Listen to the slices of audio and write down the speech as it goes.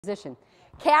position.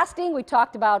 Casting, we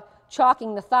talked about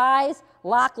chalking the thighs,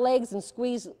 lock legs and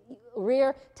squeeze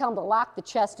rear. Tell them to lock the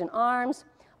chest and arms,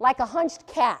 like a hunched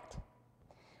cat.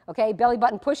 Okay, belly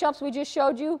button push-ups we just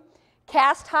showed you.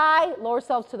 Cast high, lower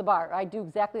yourselves to the bar. I do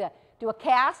exactly that. Do a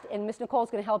cast, and Miss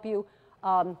Nicole's going to help you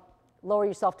lower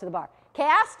yourself to the bar.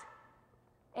 Cast,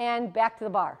 and back to the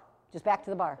bar. Just back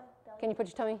to the bar. Can you put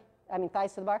your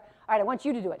thighs to the bar? All right, I want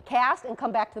you to do it. Cast and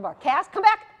come back to the bar. Cast, come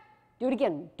back. Do it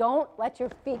again. Don't let your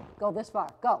feet go this far.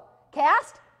 Go.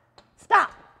 Cast.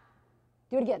 Stop.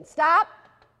 Do it again. Stop.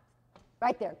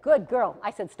 Right there. Good girl.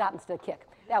 I said stop instead of kick.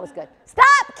 That was good.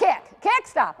 Stop. Kick. Kick.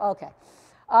 Stop. Okay.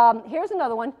 Here's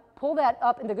another one. Pull that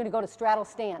up, and they're going to go to straddle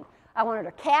stand. I want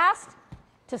her to cast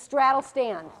to straddle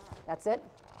stand. That's it.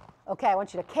 Okay, I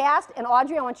want you to cast. And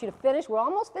Audrey, I want you to finish. We're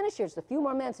almost finished here. Just a few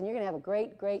more minutes, and you're going to have a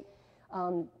great, great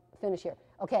finish here.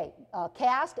 Okay,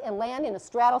 cast and land in a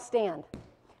straddle stand.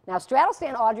 Now, straddle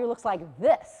stand, Audrey, looks like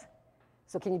this.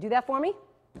 So can you do that for me?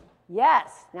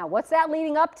 Yes. Now, what's that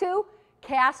leading up to?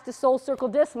 Cast to soul circle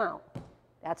dismount.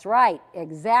 That's right.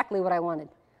 Exactly what I wanted.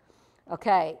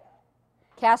 Okay.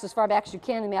 Cast as far back as you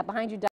can, the mat behind you.